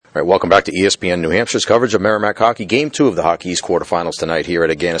All right, welcome back to ESPN New Hampshire's coverage of Merrimack hockey. Game 2 of the Hockey East quarterfinals tonight here at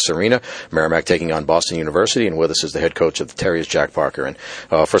Agganis Arena. Merrimack taking on Boston University, and with us is the head coach of the Terriers, Jack Parker. And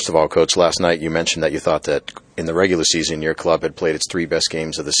first of all, Coach, last night you mentioned that you thought that in the regular season your club had played its 3 best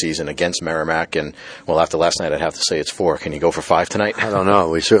games of the season against Merrimack, and, well, after last night I'd have to say it's 4. Can you go for 5 tonight? I don't know.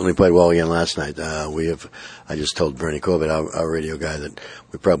 We certainly played well again last night. I just told Bernie Corbett, our radio guy, that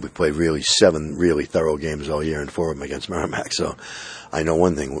we probably played 7 really thorough games all year, and 4 of them against Merrimack. So I know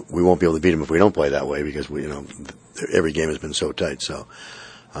one thing: we won't be able to beat them if we don't play that way, because every game has been so tight. So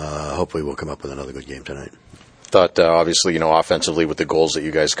hopefully we'll come up with another good game tonight. Thought obviously, offensively with the goals that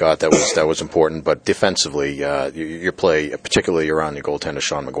you guys got, that was important, but defensively, your play, particularly around your goaltender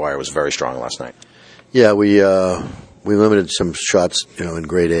Sean McGuire, was very strong last night. Yeah, we limited some shots, in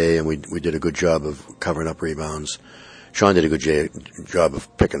grade A, and we did a good job of covering up rebounds. Sean did a good job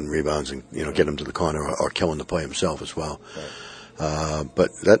of picking rebounds and getting them to the corner or killing the play himself as well. Right.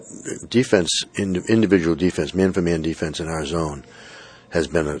 But that defense, individual defense, man-for-man defense in our zone, has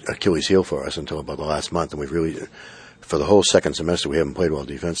been an Achilles heel for us until about the last month, and we've really, for the whole second semester, we haven't played well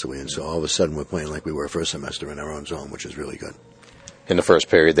defensively, and so all of a sudden we're playing like we were first semester in our own zone, which is really good. In the first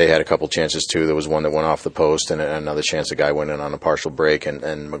period, they had a couple chances, too. There was one that went off the post, and another chance the guy went in on a partial break, and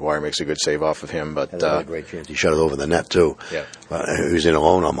McGuire makes a good save off of him. But a great chance. He shot it over the net, too. Yeah. He was in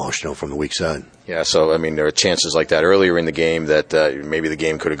alone almost, from the weak side. Yeah, so, there are chances like that earlier in the game that maybe the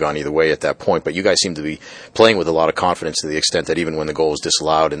game could have gone either way at that point. But you guys seem to be playing with a lot of confidence to the extent that even when the goal was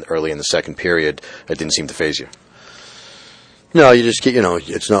disallowed early in the second period, it didn't seem to faze you. No, you just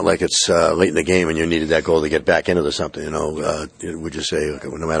it's not like it's late in the game and you needed that goal to get back into something. We just say, okay,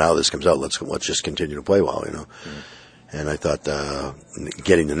 no matter how this comes out, let's just continue to play well. Mm-hmm. And I thought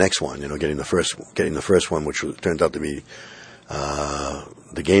getting the next one, getting the first one, which turned out to be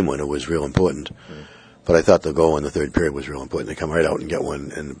the game winner, was real important. Mm-hmm. But I thought the goal in the third period was real important. To come right out and get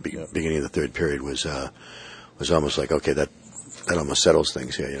one in the beginning of the third period was almost like, okay, that almost settles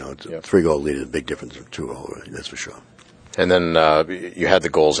things here. 3-goal lead is a big difference from 2-goal, that's for sure. And then you had the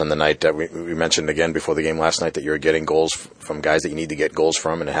goals in the night that we mentioned again before the game last night, that you were getting goals from guys that you need to get goals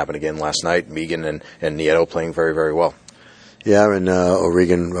from, and it happened again last night. Megan and Nieto playing very, very well. Yeah, and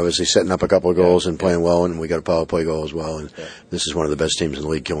O'Regan obviously setting up a couple of goals and playing well, and we got a power play goal as well. And this is one of the best teams in the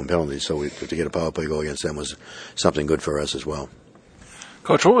league killing penalties, so to get a power play goal against them was something good for us as well.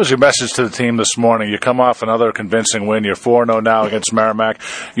 Coach, what was your message to the team this morning? You come off another convincing win. You're 4-0 now against Merrimack.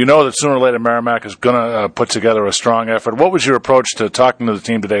 You know that sooner or later Merrimack is going to put together a strong effort. What was your approach to talking to the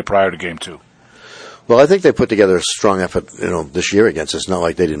team today prior to Game 2? Well, I think they put together a strong effort, this year against us. Not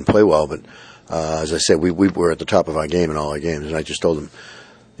like they didn't play well, but as I said, we were at the top of our game in all our games, and I just told them,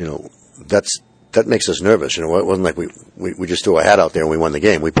 that makes us nervous. It wasn't like we just threw a hat out there and we won the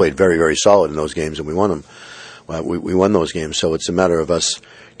game. We played very, very solid in those games, and we won them. We won those games, so it's a matter of us,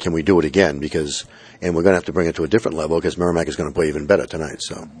 can we do it again? And we're going to have to bring it to a different level, because Merrimack is going to play even better tonight.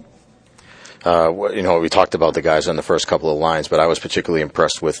 So, we talked about the guys on the first couple of lines, but I was particularly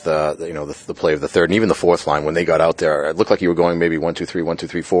impressed with the play of the third and even the fourth line when they got out there. It looked like you were going maybe 1-2-3,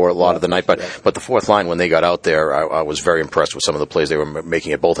 1-2-3-4 a lot of the night, but the fourth line when they got out there, I was very impressed with some of the plays they were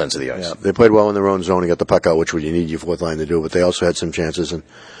making at both ends of the ice. Yeah, they played well in their own zone and got the puck out, which you need your fourth line to do. But they also had some chances, and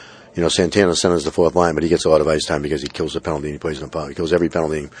Santana centers the fourth line, but he gets a lot of ice time because he kills the penalty and he plays in the power. He kills every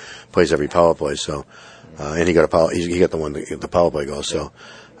penalty and plays every power play. So, and he got the power play goal. So,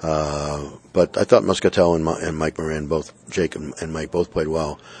 but I thought Muscatel and Mike Moran, Jake and Mike both played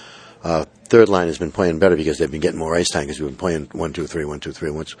well. Third line has been playing better because they've been getting more ice time, because we've been playing 1-2-3,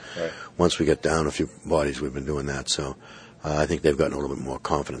 1-2-3. Once we get down a few bodies, we've been doing that. So, I think they've gotten a little bit more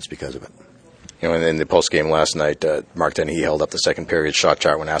confidence because of it. In the post-game last night, Mark Dennehy held up the second period shot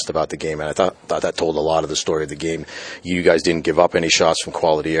chart when asked about the game, and I thought that told a lot of the story of the game. You guys didn't give up any shots from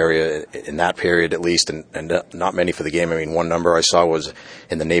quality area in that period, at least, and not many for the game. One number I saw was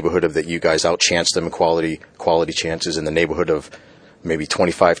in the neighborhood of that you guys outchanced them in quality chances in the neighborhood of maybe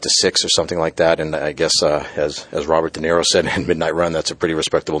 25-6 or something like that. And I guess, as Robert De Niro said in Midnight Run, that's a pretty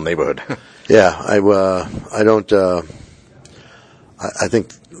respectable neighborhood. Yeah, I don't.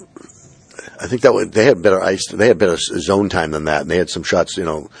 I think that they had better ice. They had better zone time than that, and they had some shots,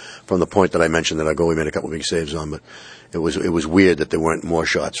 from the point that I mentioned that our goalie made a couple of big saves on. But it was weird that there weren't more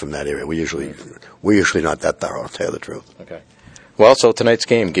shots from that area. We're usually not that thorough, to tell you the truth. Okay. Well, so tonight's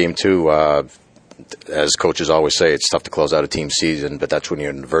game 2, as coaches always say, it's tough to close out a team season, but that's when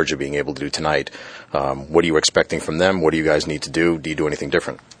you're on the verge of being able to do tonight. What are you expecting from them? What do you guys need to do? Do you do anything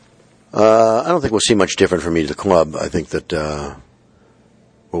different? I don't think we'll see much different from me to the club. I think that.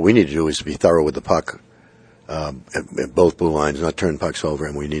 What we need to do is to be thorough with the puck at both blue lines, not turn pucks over,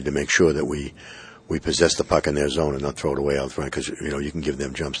 and we need to make sure that we we possess the puck in their zone and not throw it away out front, because you can give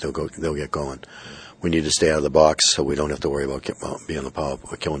them jumps, they'll get going. We need to stay out of the box so we don't have to worry about being on the power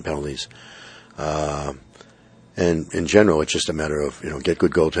or killing penalties. And in general, it's just a matter of get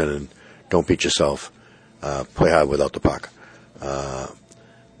good goaltending, don't beat yourself, play hard without the puck.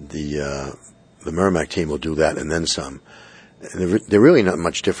 The Merrimack team will do that and then some. And they're really not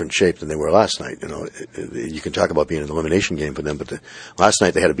much different shape than they were last night. You can talk about being an elimination game for them, but last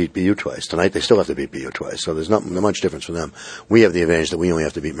night they had to beat BU twice. Tonight they still have to beat BU twice. So there's not much difference for them. We have the advantage that we only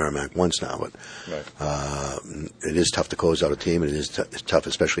have to beat Merrimack once now. But right. It is tough to close out a team. It is tough,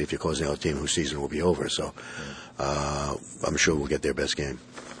 especially if you're closing out a team whose season will be over. So I'm sure we'll get their best game.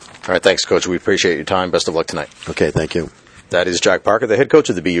 All right, thanks, Coach. We appreciate your time. Best of luck tonight. Okay, thank you. That is Jack Parker, the head coach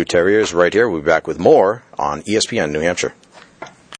of the BU Terriers, right here. We'll be back with more on ESPN New Hampshire.